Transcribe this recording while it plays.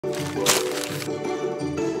The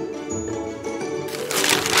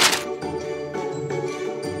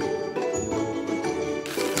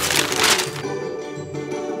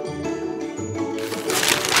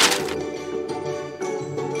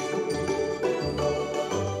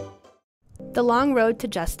Long Road to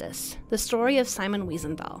Justice, the story of Simon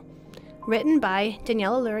Wiesenthal. Written by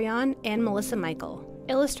Daniella Lurion and Melissa Mikel.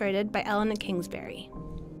 Illustrated by Elena Kingsbury.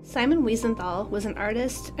 Simon Wiesenthal was an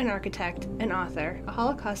artist, an architect, an author, a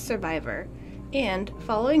Holocaust survivor, and,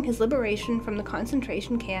 following his liberation from the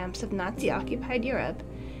concentration camps of Nazi-occupied Europe,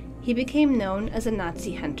 he became known as a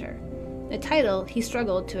Nazi hunter, a title he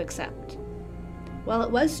struggled to accept. While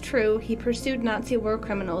it was true he pursued Nazi war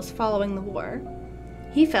criminals following the war,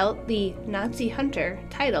 he felt the Nazi hunter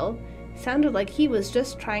title sounded like he was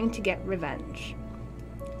just trying to get revenge.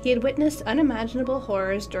 He had witnessed unimaginable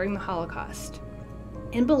horrors during the Holocaust,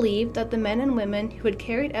 and believed that the men and women who had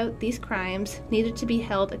carried out these crimes needed to be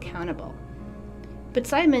held accountable. But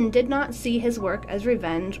Simon did not see his work as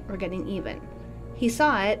revenge or getting even. He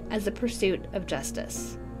saw it as a pursuit of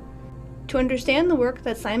justice. To understand the work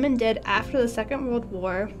that Simon did after the Second World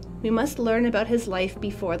War, we must learn about his life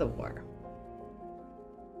before the war.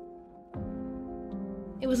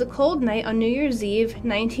 It was a cold night on New Year's Eve,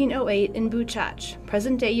 1908 in Buchach,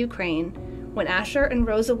 present-day Ukraine, when Asher and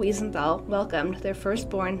Rosa Wiesenthal welcomed their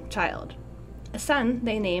firstborn child, a son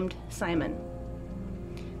they named Simon.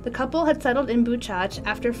 The couple had settled in Buchach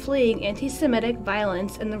after fleeing anti-Semitic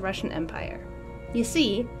violence in the Russian Empire. You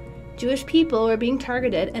see, Jewish people were being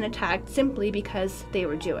targeted and attacked simply because they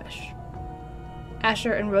were Jewish.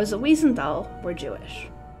 Asher and Rosa Wiesenthal were Jewish.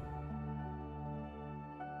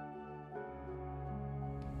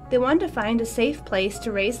 They wanted to find a safe place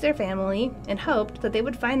to raise their family and hoped that they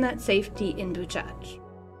would find that safety in Buchach.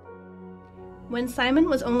 When Simon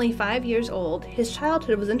was only 5 years old, his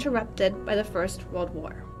childhood was interrupted by the First World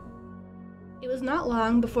War. It was not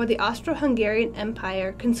long before the Austro-Hungarian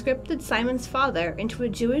Empire conscripted Simon's father into a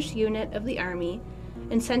Jewish unit of the army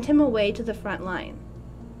and sent him away to the front line.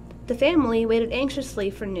 The family waited anxiously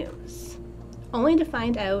for news, only to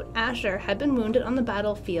find out Asher had been wounded on the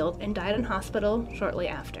battlefield and died in hospital shortly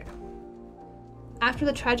after. After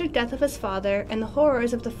the tragic death of his father and the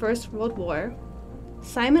horrors of the First World War,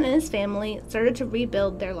 Simon and his family started to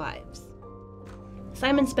rebuild their lives.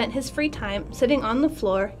 Simon spent his free time sitting on the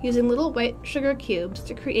floor using little white sugar cubes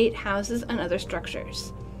to create houses and other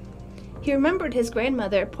structures. He remembered his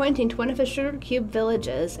grandmother pointing to one of his sugar cube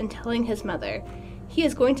villages and telling his mother, "He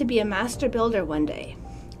is going to be a master builder one day.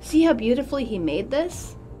 See how beautifully he made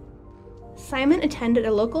this?" Simon attended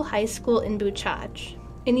a local high school in Buchach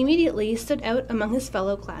and immediately stood out among his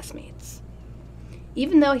fellow classmates.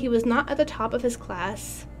 Even though he was not at the top of his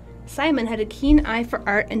class, Simon had a keen eye for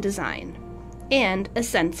art and design, and a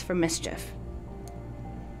sense for mischief.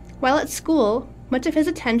 While at school, much of his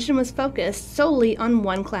attention was focused solely on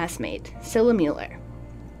one classmate, Scylla Mueller.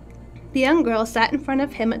 The young girl sat in front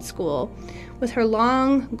of him at school with her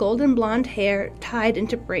long, golden blonde hair tied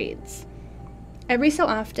into braids. Every so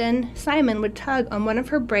often, Simon would tug on one of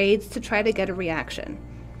her braids to try to get a reaction.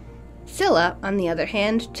 Scylla, on the other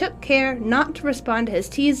hand, took care not to respond to his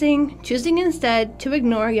teasing, choosing instead to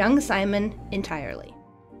ignore young Simon entirely.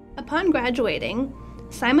 Upon graduating,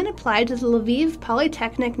 Simon applied to the Lviv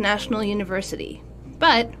Polytechnic National University,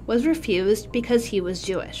 but was refused because he was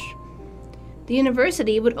Jewish. The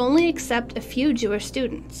university would only accept a few Jewish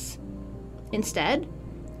students. Instead,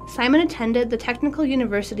 Simon attended the Technical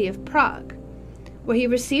University of Prague, where he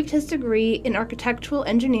received his degree in architectural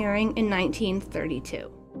engineering in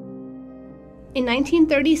 1932. In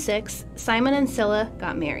 1936, Simon and Scylla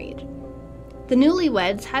got married. The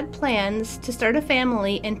newlyweds had plans to start a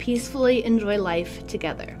family and peacefully enjoy life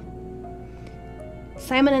together.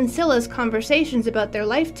 Simon and Scylla's conversations about their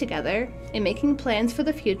life together and making plans for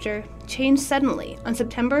the future changed suddenly on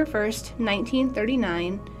September 1st,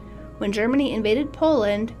 1939, when Germany invaded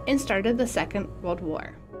Poland and started the Second World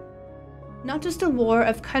War. Not just a war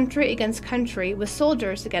of country against country with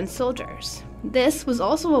soldiers against soldiers. This was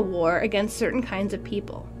also a war against certain kinds of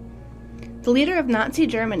people. The leader of Nazi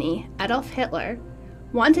Germany, Adolf Hitler,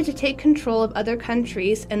 wanted to take control of other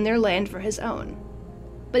countries and their land for his own.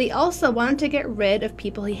 But he also wanted to get rid of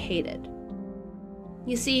people he hated.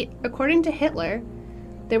 You see, according to Hitler,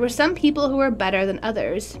 there were some people who were better than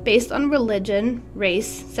others based on religion, race,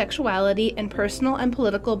 sexuality, and personal and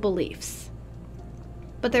political beliefs.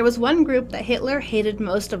 But there was one group that Hitler hated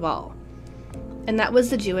most of all, and that was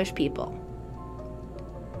the Jewish people.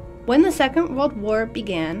 When the Second World War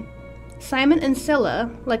began, Simon and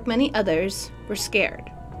Scylla, like many others, were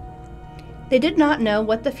scared. They did not know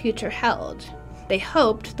what the future held. They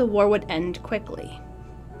hoped the war would end quickly.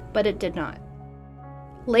 but it did not.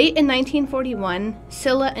 Late in 1941,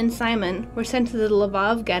 Scylla and Simon were sent to the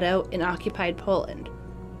Lwów ghetto in occupied Poland.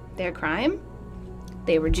 Their crime?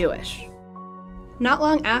 They were Jewish. Not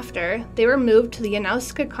long after, they were moved to the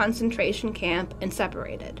Janowska concentration camp and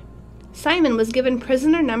separated. Simon was given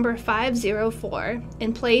prisoner number 504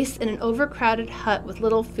 and placed in an overcrowded hut with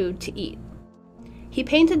little food to eat. He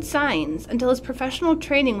painted signs until his professional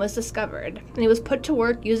training was discovered, and he was put to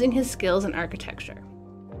work using his skills in architecture.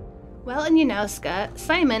 While in Janowska,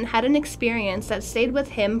 Simon had an experience that stayed with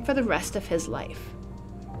him for the rest of his life.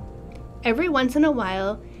 Every once in a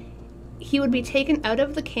while, he would be taken out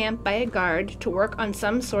of the camp by a guard to work on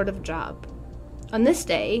some sort of job. On this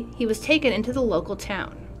day, he was taken into the local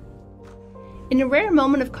town. In a rare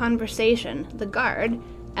moment of conversation, the guard,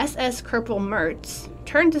 SS Corporal Mertz,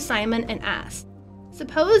 turned to Simon and asked,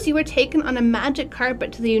 "Suppose you were taken on a magic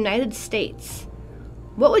carpet to the United States.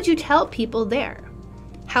 What would you tell people there?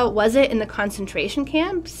 How was it in the concentration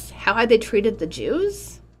camps? How had they treated the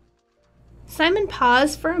Jews?" Simon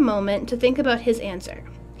paused for a moment to think about his answer.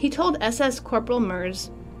 He told SS Corporal Mertz,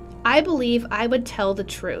 "I believe I would tell the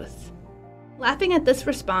truth." Laughing at this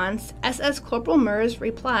response, SS Corporal Mertz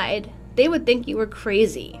replied, "They would think you were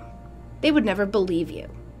crazy. They would never believe you."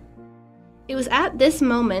 It was at this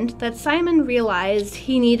moment that Simon realized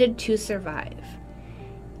he needed to survive.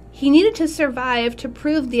 He needed to survive to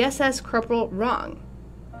prove the SS Corporal wrong.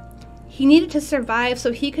 He needed to survive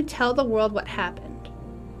so he could tell the world what happened.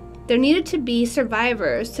 There needed to be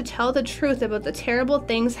survivors to tell the truth about the terrible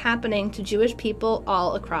things happening to Jewish people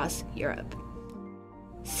all across Europe.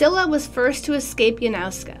 Scylla was first to escape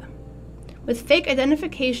Janowska. With fake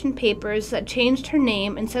identification papers that changed her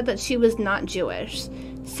name and said that she was not Jewish,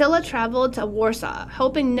 Scylla traveled to Warsaw,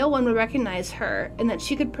 hoping no one would recognize her and that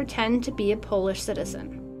she could pretend to be a Polish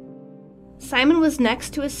citizen. Simon was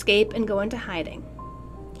next to escape and go into hiding.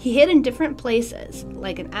 He hid in different places,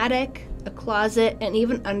 like an attic, a closet, and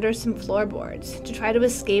even under some floorboards, to try to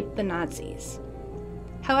escape the Nazis.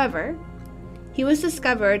 However, he was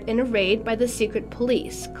discovered in a raid by the secret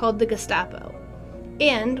police, called the Gestapo,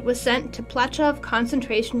 and was sent to Płachow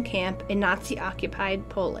concentration camp in Nazi-occupied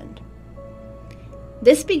Poland.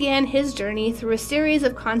 This began his journey through a series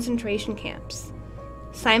of concentration camps.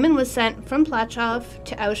 Simon was sent from Płachow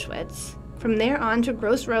to Auschwitz, from there on to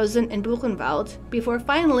Gross-Rosen and Buchenwald, before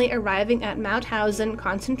finally arriving at Mauthausen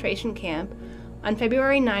concentration camp on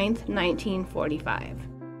February 9, 1945.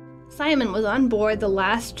 Simon was on board the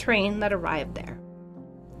last train that arrived there.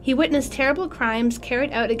 He witnessed terrible crimes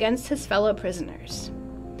carried out against his fellow prisoners.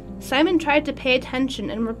 Simon tried to pay attention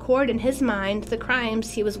and record in his mind the crimes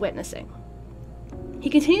he was witnessing. He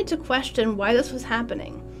continued to question why this was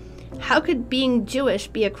happening. How could being Jewish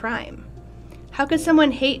be a crime? How could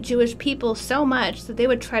someone hate Jewish people so much that they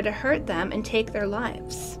would try to hurt them and take their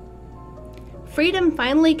lives? Freedom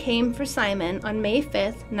finally came for Simon on May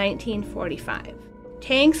 5, 1945.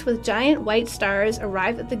 Tanks with giant white stars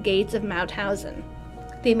arrived at the gates of Mauthausen.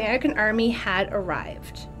 The American army had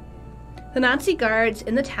arrived. The Nazi guards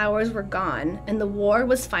in the towers were gone, and the war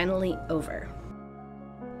was finally over.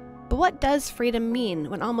 But what does freedom mean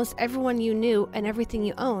when almost everyone you knew and everything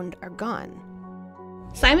you owned are gone?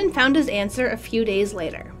 Simon found his answer a few days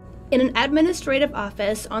later. In an administrative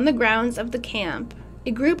office on the grounds of the camp,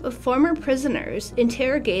 a group of former prisoners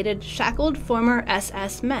interrogated shackled former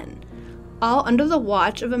SS men, all under the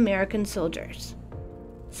watch of American soldiers.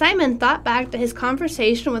 Simon thought back to his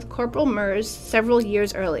conversation with Corporal Mertz several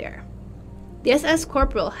years earlier. The SS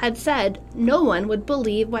corporal had said no one would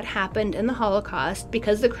believe what happened in the Holocaust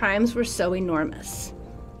because the crimes were so enormous.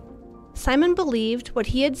 Simon believed what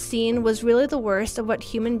he had seen was really the worst of what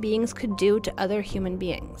human beings could do to other human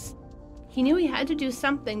beings. He knew he had to do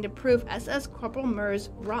something to prove SS Corporal Mertz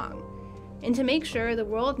wrong, and to make sure the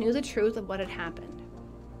world knew the truth of what had happened.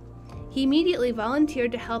 He immediately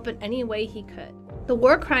volunteered to help in any way he could. The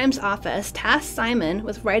War Crimes Office tasked Simon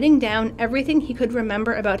with writing down everything he could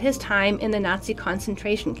remember about his time in the Nazi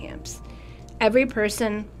concentration camps. Every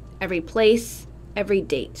person, every place, every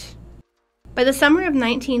date. By the summer of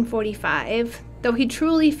 1945, though he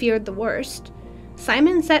truly feared the worst,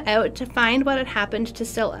 Simon set out to find what had happened to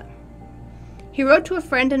Scylla. He wrote to a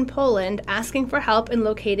friend in Poland asking for help in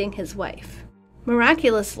locating his wife.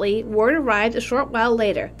 Miraculously, word arrived a short while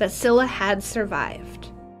later that Scylla had survived.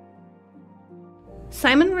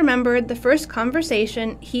 Simon remembered the first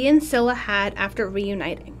conversation he and Scylla had after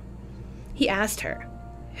reuniting. He asked her,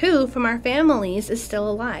 "Who from our families is still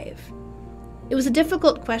alive?" It was a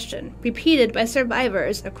difficult question, repeated by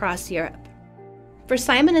survivors across Europe. For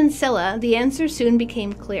Simon and Scylla, the answer soon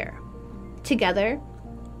became clear. Together,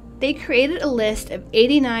 They created a list of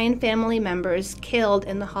 89 family members killed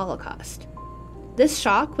in the Holocaust. This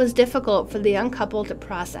shock was difficult for the young couple to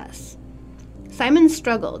process. Simon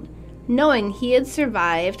struggled, knowing he had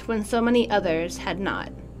survived when so many others had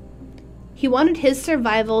not. He wanted his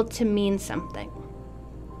survival to mean something.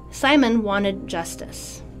 Simon wanted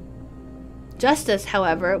justice. Justice,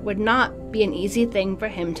 however, would not be an easy thing for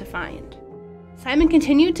him to find. Simon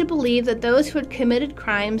continued to believe that those who had committed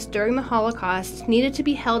crimes during the Holocaust needed to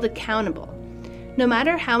be held accountable, no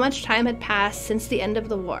matter how much time had passed since the end of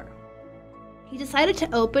the war. He decided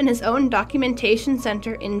to open his own documentation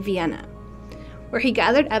center in Vienna, where he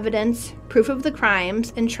gathered evidence, proof of the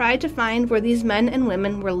crimes, and tried to find where these men and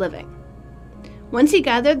women were living. Once he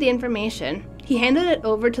gathered the information, he handed it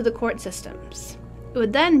over to the court systems. It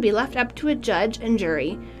would then be left up to a judge and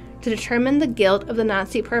jury to determine the guilt of the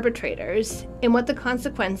Nazi perpetrators and what the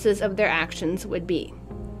consequences of their actions would be.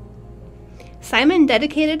 Simon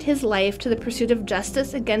dedicated his life to the pursuit of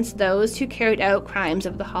justice against those who carried out crimes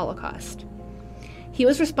of the Holocaust. He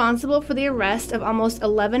was responsible for the arrest of almost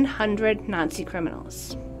 1,100 Nazi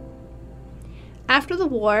criminals. After the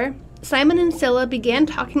war, Simon and Scylla began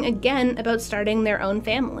talking again about starting their own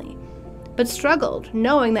family, but struggled,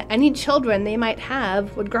 knowing that any children they might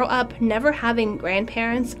have would grow up never having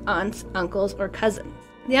grandparents, aunts, uncles, or cousins.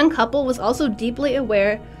 The young couple was also deeply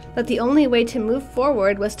aware that the only way to move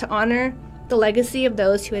forward was to honor the legacy of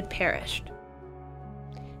those who had perished.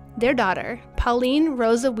 Their daughter, Pauline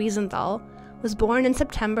Rosa Wiesenthal, was born in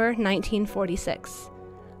September 1946.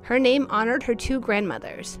 Her name honored her two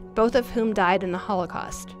grandmothers, both of whom died in the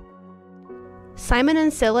Holocaust. Simon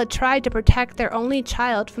and Scylla tried to protect their only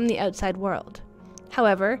child from the outside world.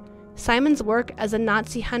 However, Simon's work as a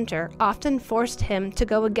Nazi hunter often forced him to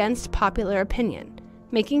go against popular opinion,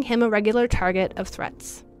 making him a regular target of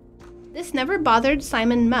threats. This never bothered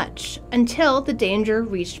Simon much until the danger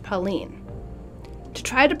reached Pauline. To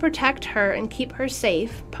try to protect her and keep her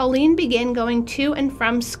safe, Pauline began going to and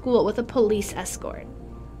from school with a police escort.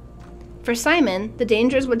 For Simon, the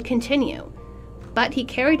dangers would continue, but he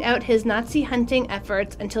carried out his Nazi hunting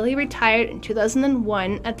efforts until he retired in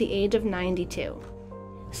 2001 at the age of 92.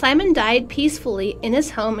 Simon died peacefully in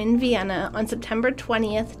his home in Vienna on September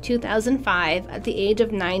 20th, 2005 at the age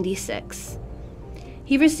of 96.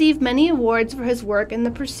 He received many awards for his work in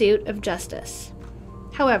the pursuit of justice.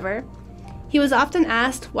 However, he was often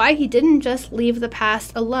asked why he didn't just leave the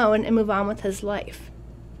past alone and move on with his life.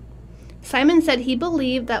 Simon said he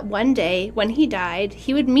believed that one day, when he died,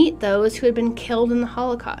 he would meet those who had been killed in the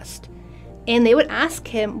Holocaust, and they would ask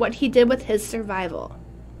him what he did with his survival.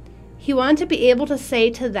 He wanted to be able to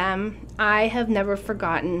say to them, "I have never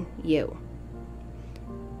forgotten you."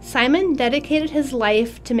 Simon dedicated his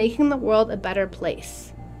life to making the world a better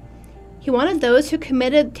place. He wanted those who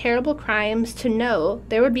committed terrible crimes to know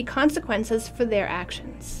there would be consequences for their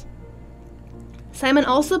actions. Simon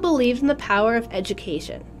also believed in the power of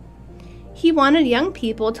education. He wanted young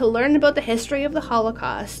people to learn about the history of the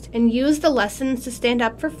Holocaust and use the lessons to stand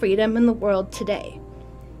up for freedom in the world today.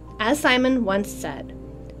 As Simon once said,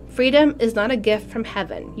 "Freedom is not a gift from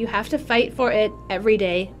heaven. You have to fight for it every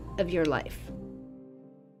day of your life."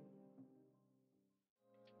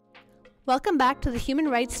 Welcome back to the Human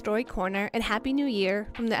Rights Story Corner and Happy New Year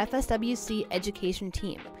from the FSWC Education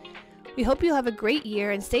team. We hope you have a great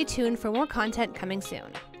year and stay tuned for more content coming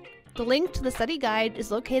soon. The link to the study guide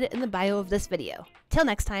is located in the bio of this video. Till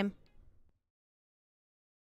next time.